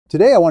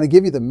Today, I want to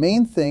give you the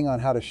main thing on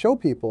how to show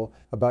people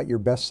about your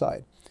best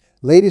side.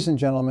 Ladies and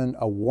gentlemen,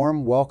 a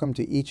warm welcome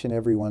to each and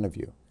every one of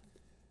you.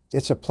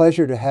 It's a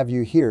pleasure to have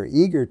you here,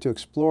 eager to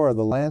explore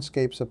the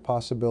landscapes of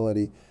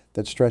possibility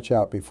that stretch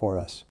out before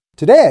us.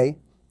 Today,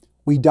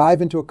 we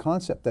dive into a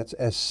concept that's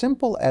as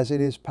simple as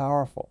it is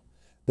powerful,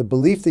 the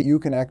belief that you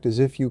can act as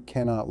if you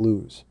cannot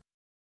lose.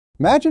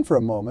 Imagine for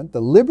a moment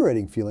the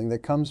liberating feeling that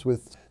comes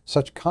with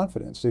such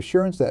confidence, the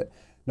assurance that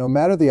no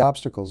matter the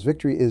obstacles,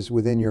 victory is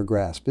within your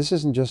grasp. This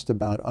isn't just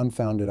about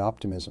unfounded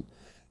optimism.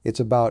 It's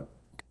about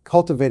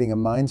cultivating a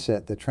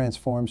mindset that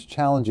transforms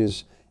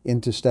challenges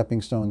into stepping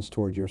stones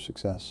toward your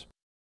success.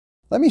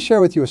 Let me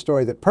share with you a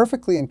story that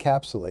perfectly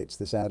encapsulates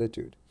this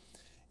attitude.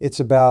 It's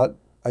about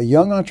a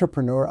young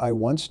entrepreneur I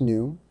once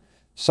knew,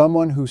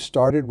 someone who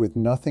started with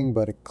nothing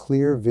but a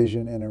clear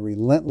vision and a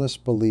relentless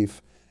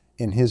belief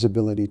in his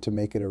ability to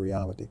make it a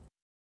reality.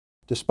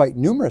 Despite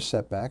numerous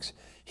setbacks,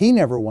 he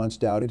never once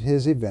doubted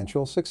his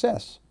eventual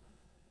success.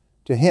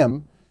 To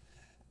him,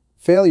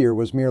 failure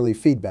was merely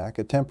feedback,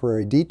 a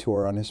temporary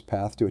detour on his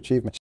path to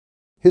achievement.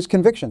 His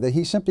conviction that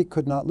he simply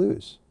could not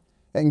lose.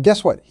 And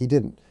guess what? He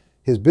didn't.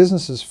 His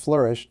businesses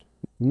flourished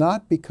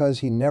not because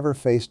he never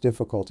faced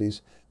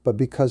difficulties, but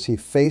because he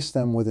faced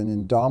them with an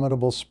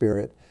indomitable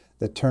spirit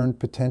that turned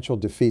potential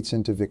defeats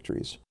into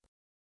victories.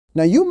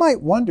 Now you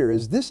might wonder,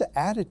 is this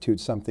attitude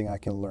something I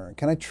can learn?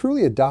 Can I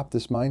truly adopt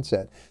this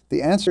mindset?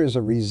 The answer is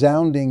a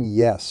resounding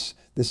yes.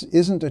 This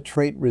isn't a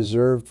trait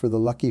reserved for the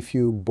lucky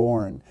few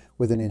born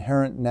with an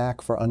inherent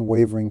knack for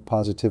unwavering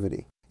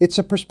positivity. It's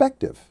a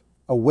perspective,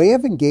 a way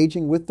of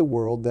engaging with the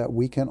world that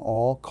we can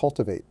all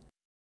cultivate.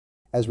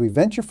 As we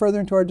venture further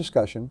into our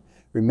discussion,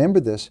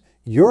 remember this: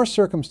 your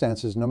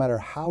circumstances, no matter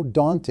how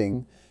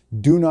daunting,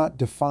 do not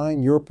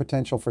define your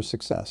potential for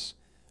success.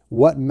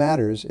 What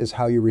matters is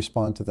how you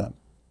respond to them.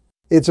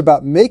 It's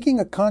about making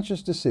a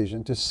conscious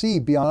decision to see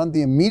beyond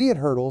the immediate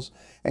hurdles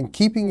and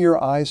keeping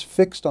your eyes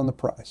fixed on the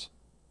prize.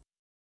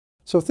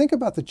 So think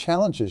about the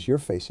challenges you're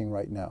facing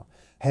right now.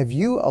 Have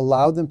you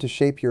allowed them to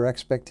shape your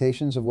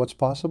expectations of what's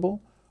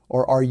possible?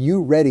 Or are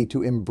you ready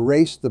to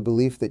embrace the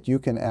belief that you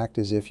can act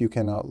as if you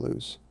cannot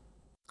lose?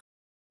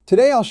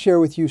 Today, I'll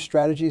share with you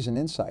strategies and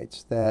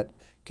insights that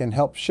can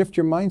help shift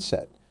your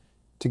mindset.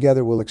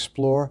 Together, we'll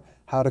explore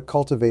how to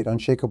cultivate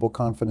unshakable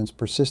confidence,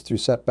 persist through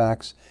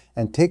setbacks,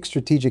 and take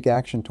strategic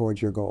action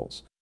towards your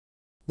goals.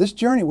 This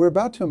journey we're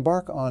about to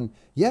embark on,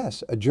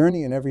 yes, a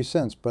journey in every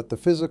sense, but the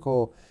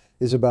physical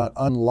is about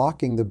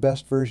unlocking the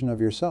best version of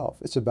yourself.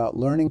 It's about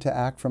learning to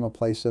act from a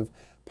place of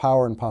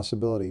power and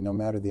possibility, no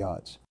matter the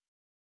odds.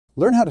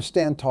 Learn how to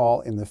stand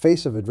tall in the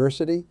face of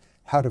adversity,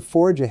 how to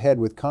forge ahead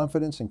with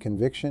confidence and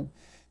conviction,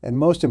 and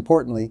most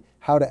importantly,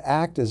 how to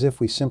act as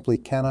if we simply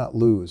cannot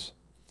lose.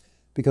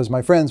 Because,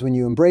 my friends, when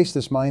you embrace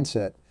this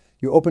mindset,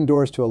 you open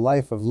doors to a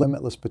life of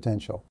limitless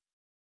potential.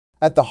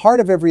 At the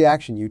heart of every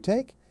action you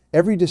take,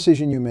 every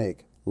decision you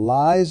make,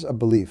 lies a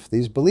belief.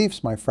 These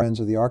beliefs, my friends,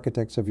 are the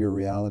architects of your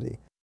reality.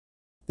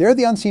 They're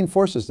the unseen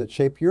forces that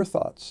shape your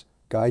thoughts,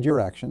 guide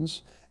your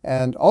actions,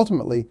 and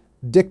ultimately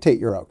dictate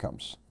your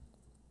outcomes.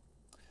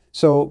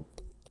 So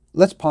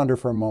let's ponder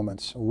for a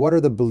moment. What are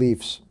the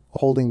beliefs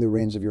holding the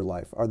reins of your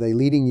life? Are they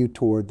leading you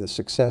toward the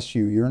success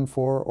you yearn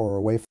for or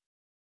away from?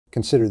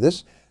 Consider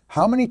this.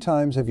 How many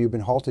times have you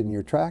been halted in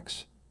your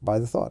tracks by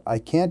the thought, I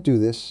can't do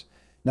this?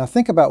 Now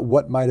think about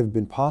what might have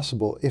been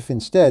possible if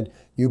instead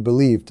you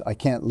believed, I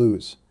can't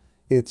lose.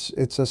 It's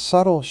a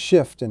subtle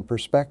shift in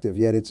perspective,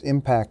 yet its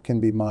impact can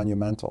be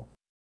monumental.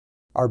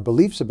 Our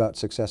beliefs about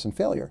success and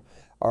failure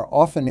are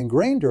often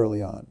ingrained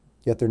early on,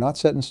 yet they're not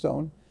set in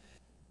stone.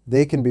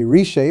 They can be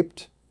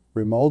reshaped,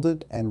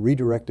 remolded, and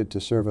redirected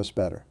to serve us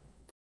better.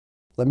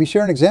 Let me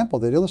share an example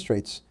that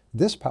illustrates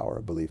this power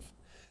of belief.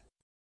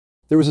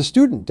 There was a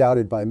student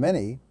doubted by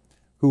many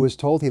who was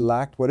told he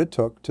lacked what it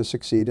took to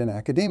succeed in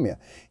academia.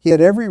 He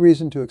had every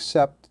reason to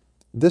accept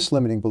this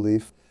limiting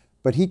belief,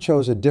 but he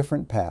chose a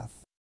different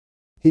path.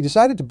 He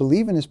decided to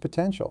believe in his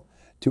potential,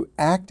 to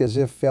act as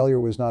if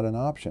failure was not an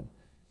option.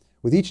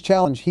 With each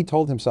challenge, he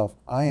told himself,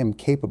 I am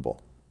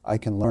capable, I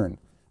can learn,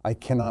 I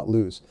cannot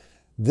lose.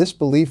 This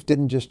belief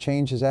didn't just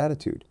change his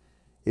attitude,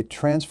 it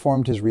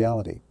transformed his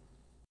reality.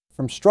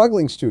 From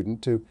struggling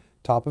student to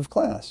top of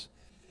class.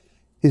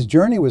 His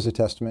journey was a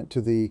testament to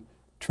the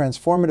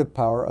transformative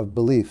power of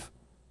belief.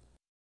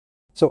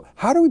 So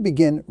how do we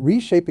begin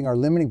reshaping our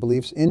limiting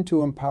beliefs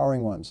into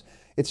empowering ones?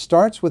 It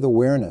starts with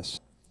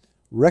awareness.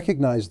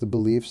 Recognize the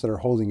beliefs that are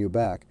holding you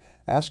back.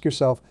 Ask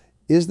yourself,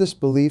 is this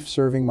belief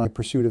serving my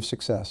pursuit of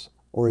success,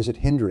 or is it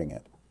hindering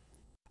it?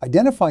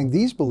 Identifying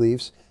these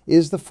beliefs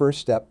is the first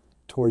step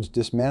towards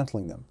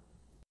dismantling them.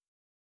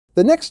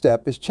 The next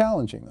step is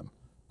challenging them.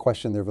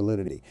 Question their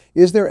validity.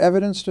 Is there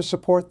evidence to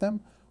support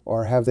them?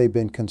 Or have they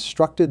been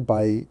constructed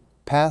by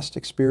past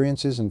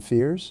experiences and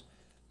fears?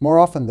 More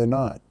often than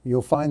not,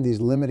 you'll find these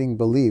limiting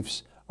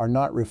beliefs are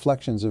not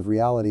reflections of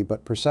reality,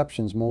 but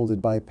perceptions molded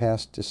by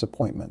past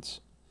disappointments.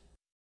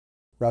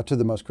 Route to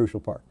the most crucial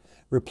part.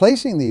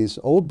 Replacing these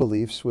old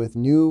beliefs with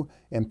new,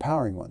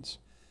 empowering ones.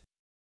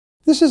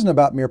 This isn't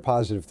about mere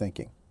positive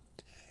thinking.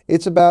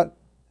 It's about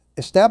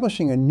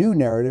establishing a new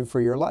narrative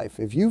for your life.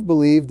 If you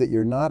believe that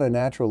you're not a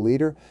natural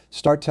leader,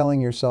 start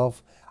telling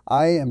yourself,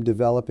 I am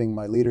developing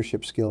my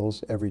leadership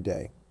skills every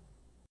day.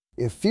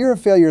 If fear of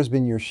failure has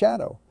been your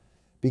shadow,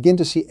 begin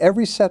to see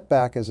every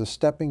setback as a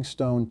stepping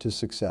stone to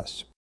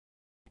success.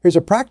 Here's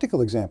a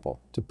practical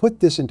example to put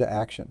this into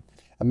action.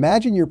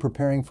 Imagine you're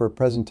preparing for a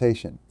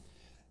presentation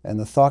and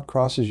the thought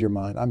crosses your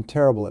mind, I'm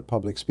terrible at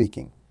public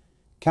speaking.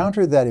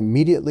 Counter that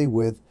immediately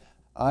with,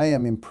 I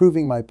am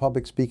improving my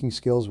public speaking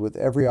skills with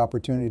every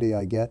opportunity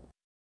I get.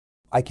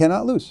 I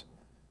cannot lose.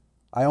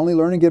 I only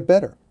learn and get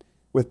better.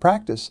 With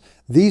practice,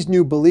 these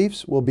new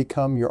beliefs will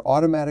become your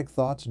automatic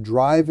thoughts,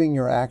 driving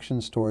your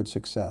actions towards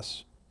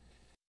success.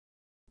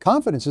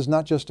 Confidence is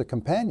not just a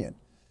companion.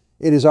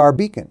 It is our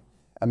beacon.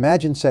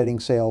 Imagine setting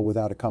sail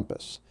without a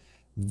compass.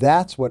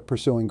 That's what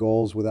pursuing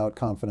goals without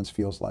confidence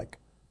feels like.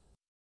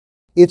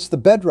 It's the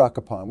bedrock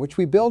upon which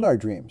we build our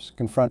dreams,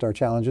 confront our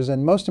challenges,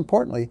 and most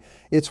importantly,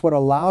 it's what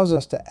allows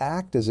us to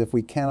act as if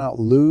we cannot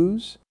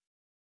lose.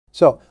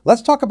 So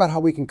let's talk about how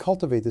we can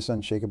cultivate this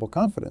unshakable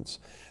confidence.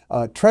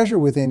 Treasure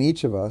within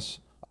each of us,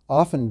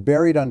 often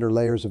buried under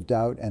layers of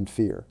doubt and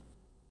fear.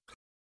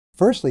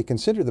 Firstly,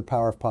 consider the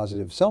power of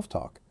positive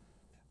self-talk.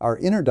 Our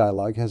inner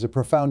dialogue has a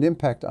profound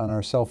impact on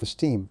our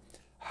self-esteem.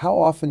 How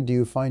often do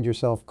you find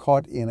yourself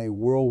caught in a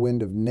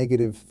whirlwind of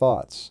negative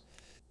thoughts?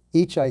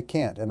 Each I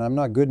can't, and I'm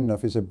not good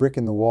enough is a brick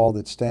in the wall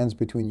that stands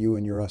between you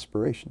and your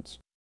aspirations.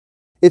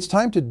 It's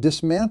time to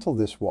dismantle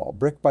this wall,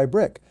 brick by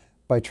brick,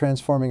 by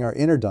transforming our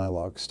inner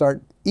dialogue.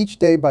 Start each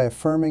day by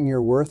affirming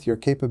your worth, your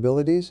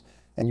capabilities,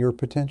 and your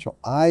potential.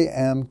 I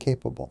am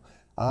capable.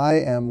 I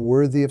am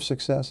worthy of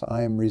success.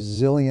 I am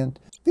resilient.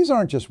 These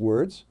aren't just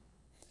words.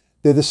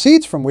 They're the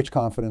seeds from which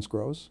confidence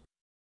grows.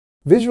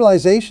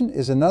 Visualization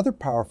is another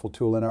powerful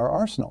tool in our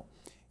arsenal.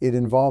 It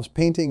involves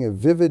painting a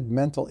vivid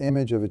mental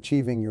image of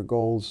achieving your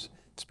goals,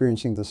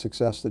 experiencing the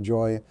success, the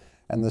joy,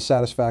 and the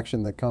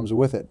satisfaction that comes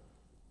with it.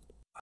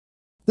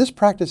 This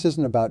practice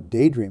isn't about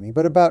daydreaming,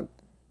 but about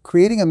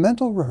creating a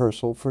mental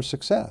rehearsal for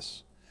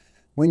success.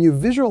 When you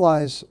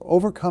visualize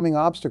overcoming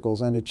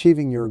obstacles and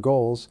achieving your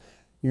goals,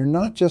 you're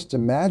not just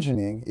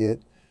imagining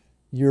it,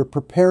 you're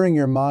preparing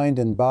your mind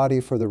and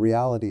body for the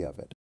reality of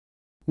it.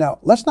 Now,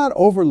 let's not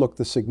overlook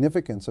the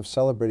significance of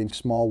celebrating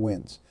small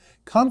wins.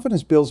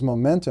 Confidence builds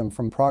momentum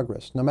from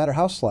progress, no matter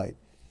how slight.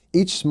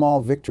 Each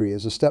small victory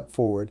is a step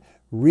forward,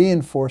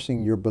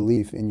 reinforcing your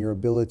belief in your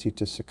ability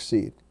to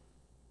succeed.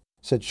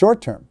 Set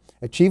short-term,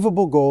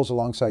 achievable goals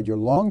alongside your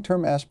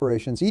long-term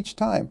aspirations. Each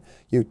time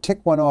you tick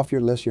one off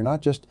your list, you're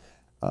not just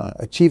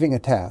achieving a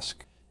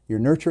task, you're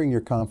nurturing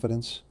your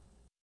confidence.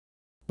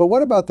 But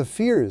what about the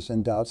fears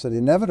and doubts that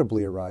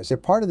inevitably arise? They're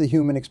part of the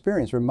human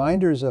experience,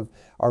 reminders of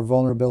our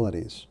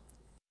vulnerabilities.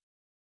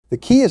 The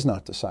key is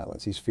not to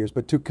silence these fears,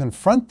 but to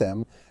confront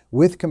them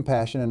with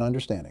compassion and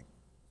understanding.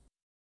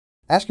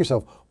 Ask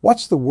yourself,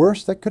 what's the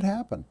worst that could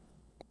happen?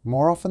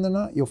 More often than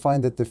not, you'll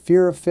find that the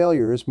fear of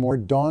failure is more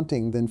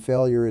daunting than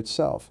failure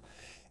itself.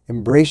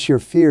 Embrace your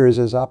fears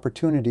as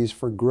opportunities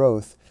for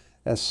growth,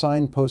 as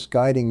signposts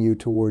guiding you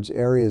towards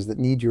areas that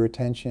need your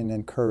attention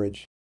and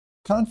courage.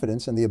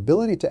 Confidence and the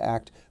ability to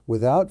act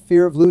without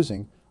fear of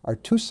losing are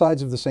two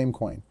sides of the same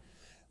coin.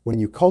 When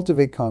you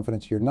cultivate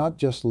confidence, you're not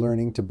just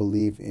learning to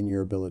believe in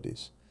your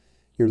abilities.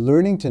 You're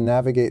learning to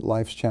navigate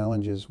life's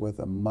challenges with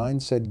a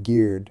mindset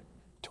geared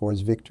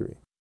towards victory.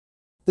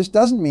 This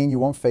doesn't mean you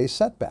won't face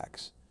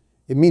setbacks.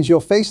 It means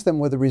you'll face them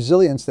with a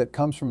resilience that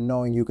comes from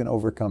knowing you can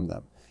overcome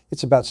them.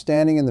 It's about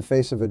standing in the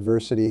face of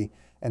adversity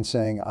and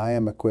saying, I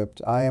am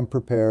equipped, I am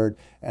prepared,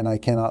 and I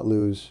cannot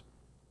lose.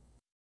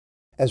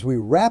 As we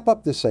wrap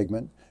up this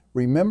segment,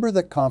 remember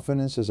that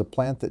confidence is a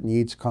plant that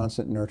needs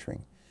constant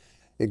nurturing.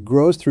 It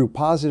grows through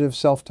positive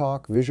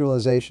self-talk,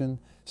 visualization,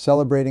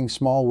 celebrating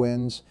small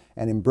wins,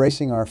 and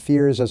embracing our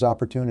fears as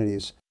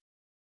opportunities.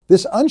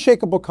 This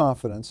unshakable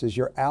confidence is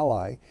your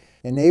ally,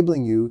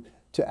 enabling you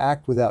to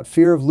act without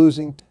fear of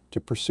losing, to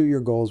pursue your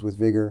goals with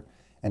vigor,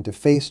 and to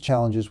face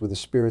challenges with a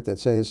spirit that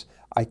says,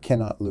 I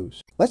cannot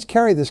lose. Let's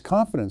carry this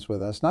confidence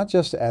with us, not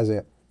just as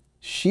a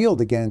shield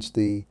against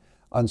the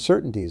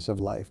uncertainties of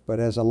life, but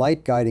as a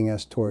light guiding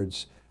us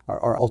towards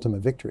our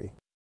ultimate victory.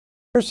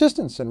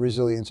 Persistence and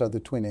resilience are the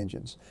twin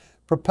engines,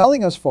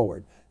 propelling us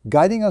forward,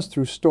 guiding us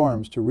through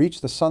storms to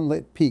reach the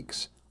sunlit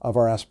peaks of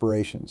our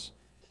aspirations.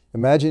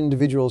 Imagine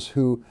individuals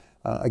who,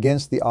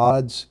 against the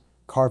odds,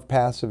 carve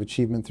paths of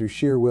achievement through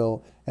sheer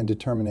will and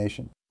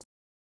determination.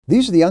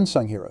 These are the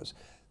unsung heroes,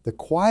 the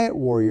quiet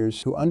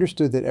warriors who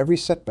understood that every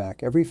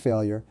setback, every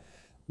failure,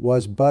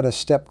 was but a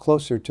step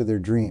closer to their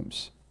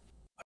dreams.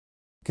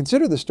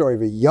 Consider the story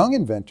of a young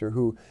inventor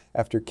who,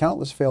 after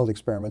countless failed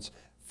experiments,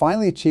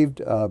 finally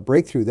achieved a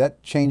breakthrough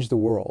that changed the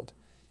world.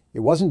 It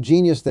wasn't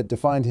genius that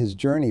defined his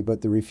journey,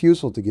 but the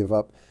refusal to give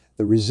up,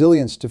 the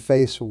resilience to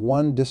face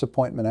one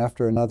disappointment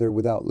after another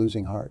without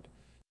losing heart.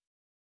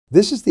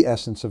 This is the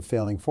essence of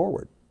failing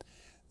forward.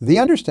 The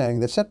understanding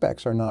that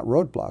setbacks are not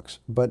roadblocks,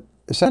 but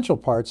essential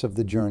parts of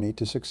the journey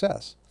to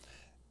success.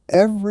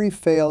 Every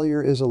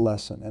failure is a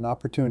lesson, an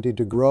opportunity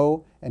to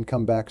grow and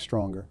come back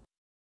stronger.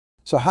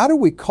 So how do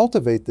we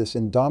cultivate this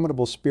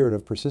indomitable spirit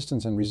of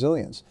persistence and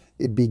resilience?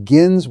 It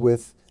begins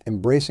with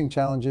embracing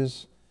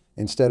challenges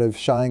instead of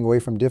shying away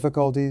from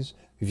difficulties.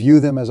 View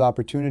them as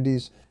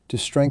opportunities to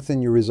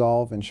strengthen your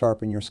resolve and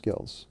sharpen your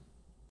skills.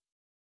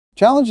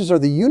 Challenges are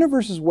the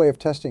universe's way of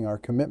testing our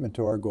commitment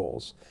to our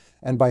goals,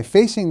 and by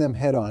facing them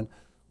head-on,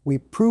 we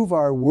prove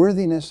our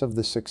worthiness of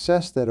the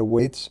success that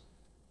awaits.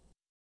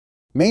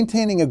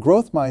 Maintaining a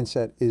growth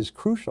mindset is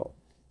crucial.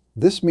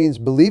 This means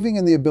believing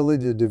in the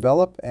ability to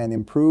develop and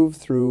improve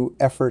through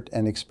effort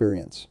and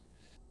experience.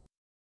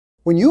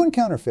 When you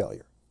encounter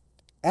failure,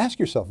 ask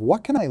yourself,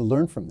 what can I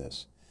learn from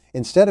this?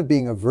 Instead of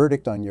being a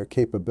verdict on your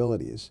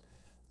capabilities,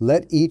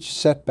 let each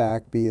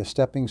setback be a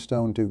stepping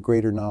stone to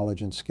greater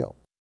knowledge and skill.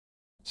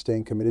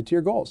 Staying committed to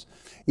your goals,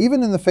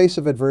 even in the face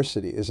of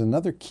adversity, is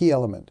another key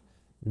element.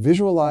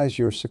 Visualize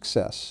your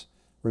success.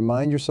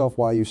 Remind yourself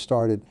why you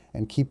started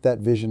and keep that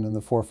vision in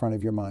the forefront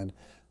of your mind.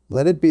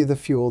 Let it be the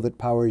fuel that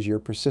powers your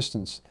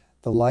persistence,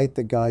 the light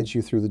that guides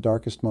you through the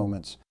darkest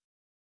moments.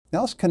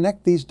 Now let's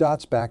connect these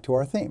dots back to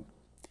our theme.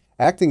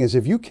 Acting as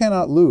if you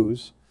cannot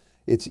lose.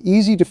 It's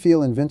easy to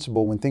feel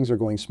invincible when things are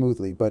going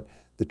smoothly, but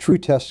the true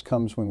test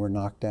comes when we're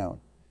knocked down.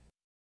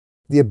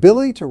 The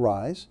ability to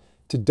rise,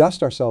 to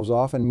dust ourselves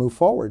off and move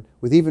forward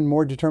with even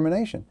more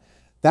determination.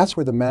 That's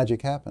where the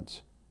magic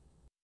happens.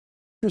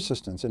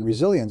 Persistence and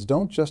resilience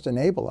don't just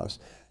enable us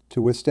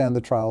to withstand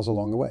the trials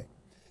along the way.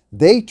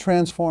 They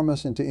transform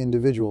us into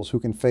individuals who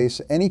can face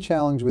any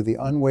challenge with the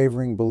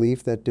unwavering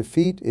belief that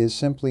defeat is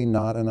simply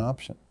not an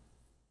option.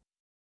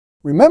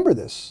 Remember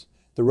this,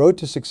 the road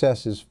to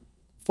success is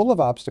full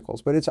of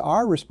obstacles, but it's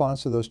our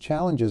response to those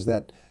challenges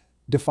that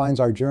defines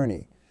our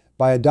journey.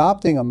 By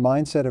adopting a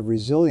mindset of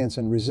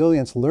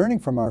resilience, learning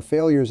from our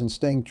failures and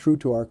staying true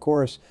to our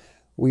course,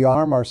 we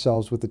arm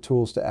ourselves with the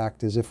tools to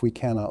act as if we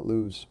cannot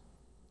lose.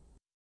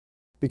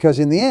 Because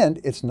in the end,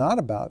 it's not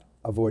about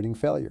avoiding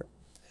failure.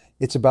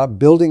 It's about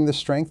building the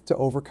strength to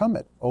overcome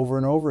it over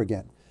and over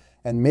again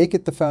and make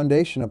it the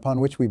foundation upon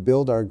which we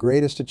build our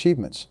greatest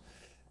achievements.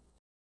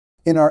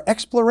 In our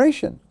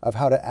exploration of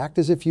how to act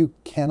as if you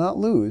cannot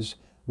lose,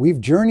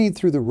 we've journeyed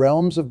through the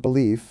realms of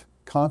belief,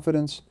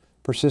 confidence,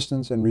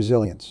 persistence, and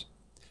resilience.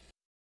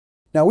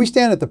 Now we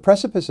stand at the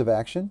precipice of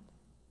action,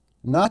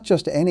 not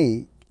just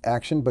any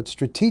action, but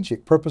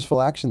strategic,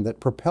 purposeful action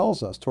that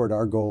propels us toward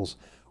our goals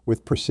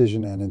with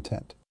precision and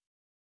intent.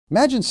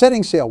 Imagine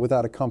setting sail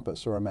without a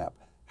compass or a map.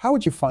 How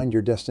would you find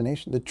your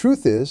destination? The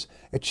truth is,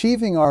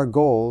 achieving our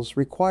goals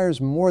requires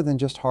more than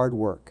just hard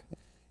work.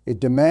 It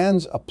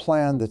demands a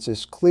plan that's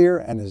as clear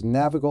and as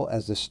navigable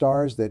as the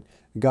stars that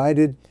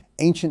guided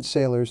ancient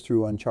sailors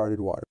through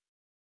uncharted water.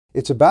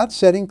 It's about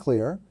setting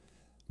clear,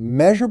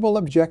 measurable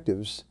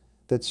objectives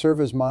that serve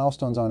as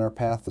milestones on our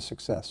path to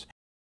success.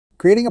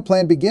 Creating a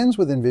plan begins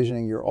with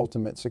envisioning your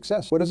ultimate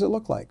success. What does it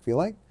look like, feel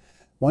like?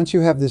 Once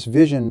you have this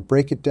vision,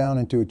 break it down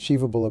into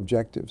achievable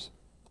objectives.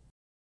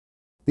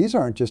 These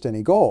aren't just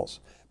any goals,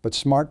 but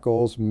SMART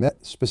goals,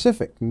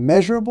 specific,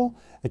 measurable,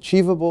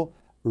 achievable,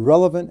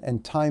 relevant,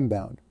 and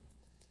time-bound.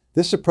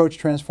 This approach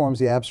transforms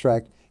the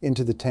abstract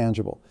into the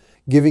tangible,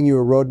 giving you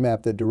a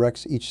roadmap that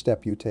directs each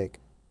step you take.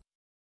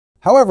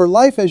 However,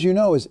 life, as you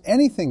know, is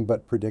anything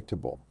but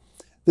predictable.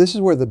 This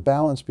is where the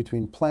balance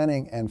between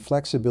planning and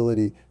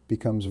flexibility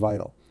becomes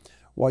vital.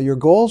 While your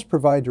goals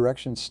provide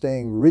direction,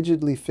 staying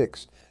rigidly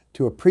fixed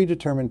to a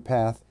predetermined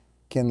path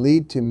can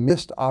lead to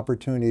missed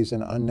opportunities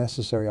and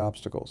unnecessary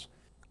obstacles.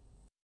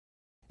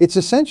 It's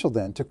essential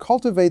then to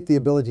cultivate the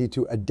ability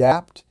to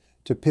adapt,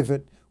 to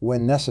pivot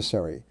when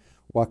necessary,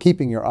 while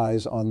keeping your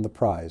eyes on the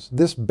prize.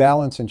 This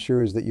balance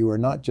ensures that you are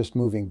not just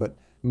moving, but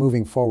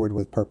moving forward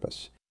with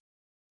purpose.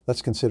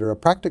 Let's consider a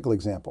practical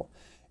example.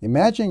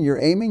 Imagine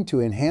you're aiming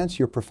to enhance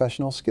your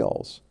professional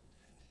skills.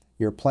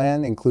 Your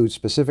plan includes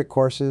specific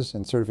courses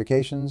and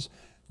certifications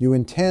you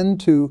intend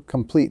to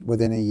complete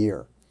within a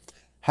year.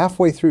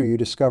 Halfway through, you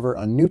discover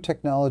a new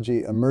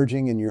technology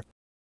emerging in your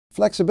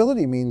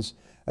flexibility means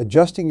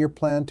adjusting your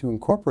plan to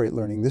incorporate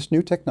learning this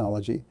new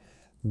technology,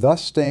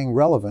 thus staying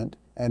relevant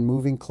and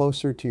moving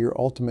closer to your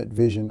ultimate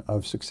vision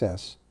of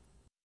success.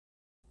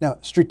 Now,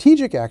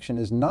 strategic action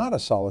is not a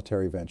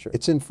solitary venture.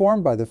 It's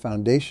informed by the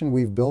foundation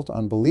we've built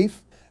on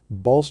belief,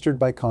 bolstered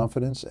by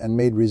confidence, and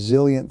made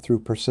resilient through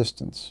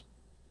persistence.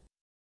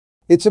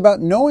 It's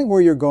about knowing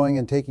where you're going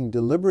and taking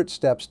deliberate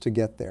steps to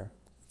get there.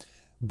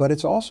 But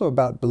it's also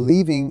about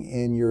believing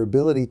in your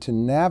ability to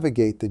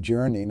navigate the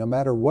journey, no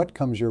matter what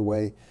comes your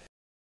way.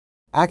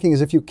 Acting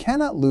as if you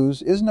cannot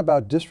lose isn't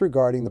about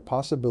disregarding the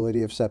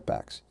possibility of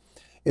setbacks.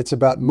 It's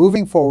about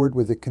moving forward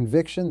with the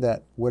conviction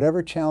that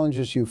whatever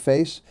challenges you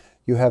face,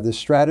 you have the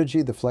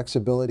strategy, the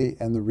flexibility,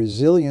 and the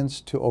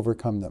resilience to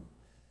overcome them.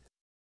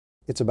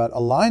 It's about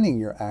aligning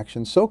your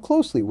actions so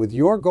closely with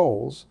your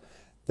goals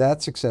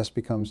that success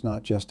becomes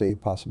not just a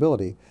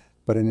possibility,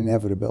 but an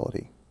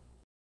inevitability.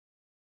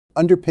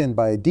 Underpinned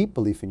by a deep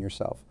belief in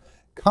yourself,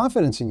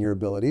 confidence in your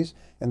abilities,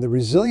 and the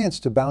resilience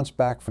to bounce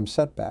back from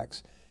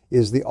setbacks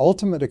is the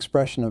ultimate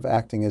expression of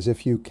acting as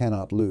if you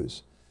cannot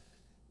lose.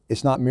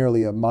 It's not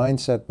merely a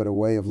mindset, but a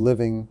way of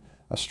living,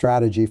 a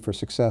strategy for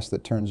success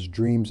that turns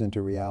dreams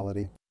into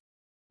reality.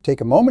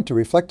 Take a moment to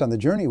reflect on the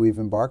journey we've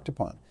embarked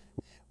upon.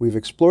 We've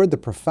explored the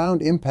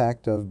profound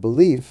impact of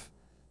belief,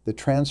 the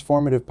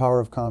transformative power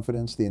of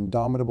confidence, the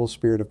indomitable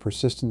spirit of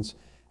persistence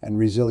and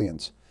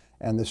resilience,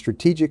 and the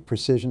strategic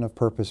precision of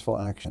purposeful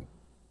action.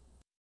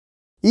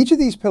 Each of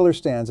these pillars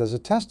stands as a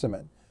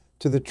testament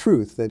to the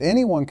truth that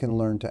anyone can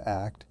learn to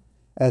act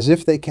as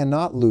if they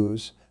cannot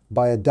lose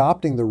by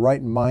adopting the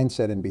right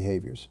mindset and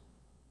behaviors.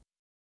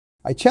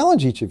 I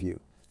challenge each of you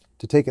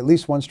to take at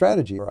least one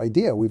strategy or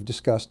idea we've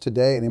discussed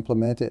today and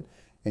implement it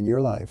in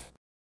your life.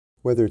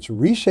 Whether it's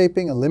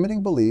reshaping a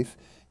limiting belief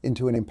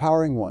into an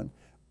empowering one,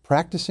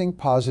 practicing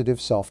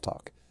positive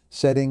self-talk,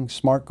 setting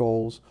smart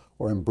goals,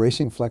 or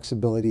embracing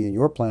flexibility in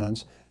your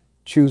plans,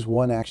 choose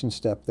one action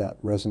step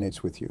that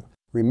resonates with you.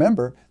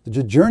 Remember,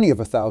 the journey of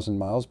 1,000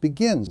 miles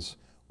begins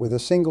with a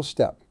single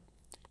step.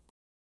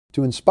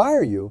 To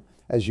inspire you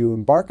as you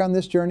embark on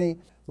this journey,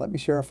 let me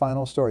share a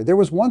final story. There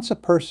was once a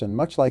person,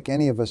 much like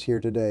any of us here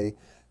today,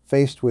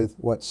 faced with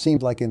what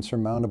seemed like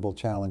insurmountable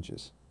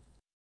challenges.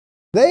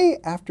 Day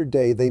after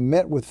day, they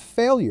met with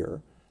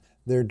failure,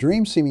 their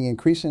dreams seeming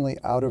increasingly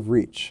out of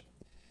reach.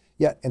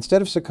 Yet,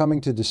 instead of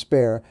succumbing to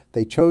despair,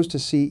 they chose to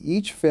see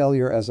each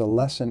failure as a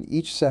lesson,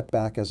 each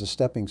setback as a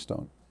stepping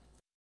stone.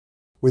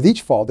 With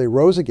each fall, they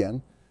rose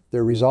again,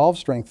 their resolve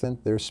strengthened,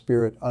 their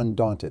spirit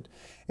undaunted.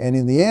 And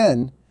in the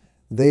end,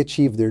 they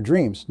achieved their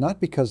dreams, not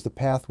because the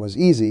path was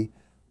easy,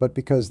 but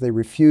because they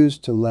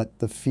refused to let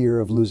the fear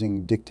of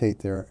losing dictate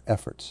their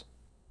efforts.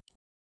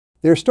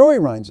 Their story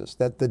reminds us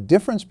that the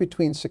difference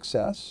between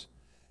success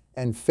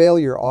and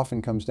failure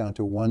often comes down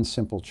to one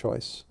simple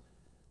choice: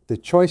 the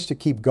choice to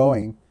keep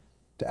going,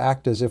 to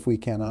act as if we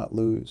cannot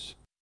lose.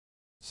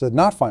 So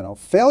not final.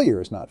 Failure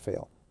is not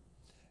fail.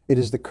 It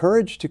is the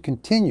courage to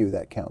continue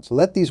that counts.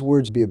 Let these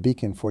words be a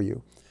beacon for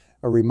you,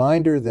 a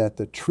reminder that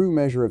the true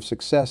measure of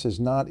success is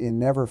not in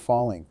never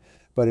falling,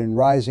 but in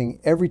rising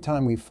every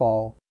time we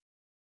fall.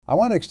 I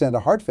want to extend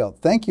a heartfelt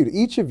thank you to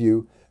each of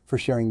you for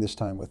sharing this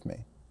time with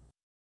me.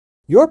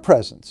 Your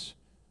presence,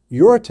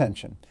 your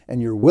attention,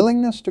 and your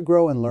willingness to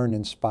grow and learn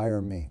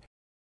inspire me.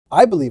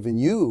 I believe in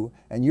you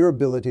and your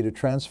ability to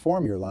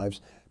transform your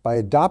lives by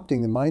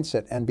adopting the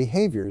mindset and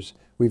behaviors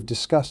we've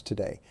discussed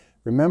today.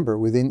 Remember,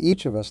 within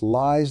each of us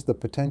lies the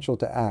potential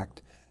to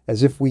act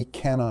as if we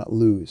cannot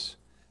lose.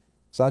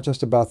 It's not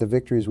just about the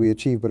victories we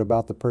achieve, but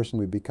about the person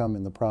we become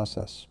in the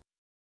process.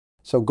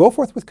 So go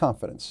forth with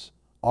confidence,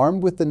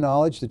 armed with the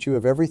knowledge that you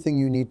have everything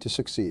you need to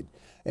succeed.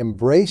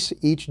 Embrace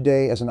each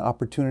day as an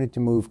opportunity to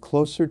move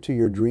closer to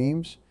your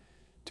dreams,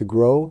 to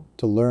grow,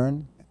 to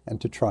learn, and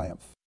to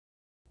triumph.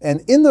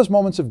 And in those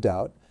moments of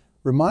doubt,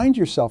 remind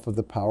yourself of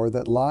the power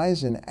that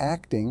lies in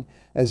acting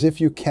as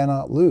if you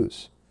cannot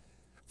lose.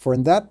 For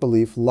in that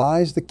belief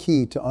lies the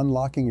key to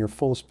unlocking your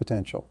fullest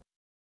potential.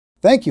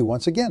 Thank you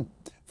once again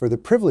for the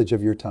privilege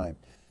of your time.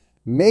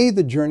 May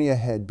the journey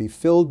ahead be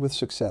filled with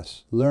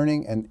success,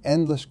 learning, and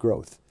endless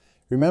growth.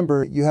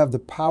 Remember, you have the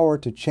power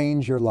to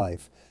change your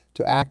life,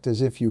 to act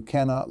as if you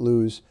cannot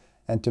lose,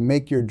 and to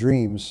make your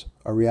dreams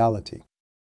a reality.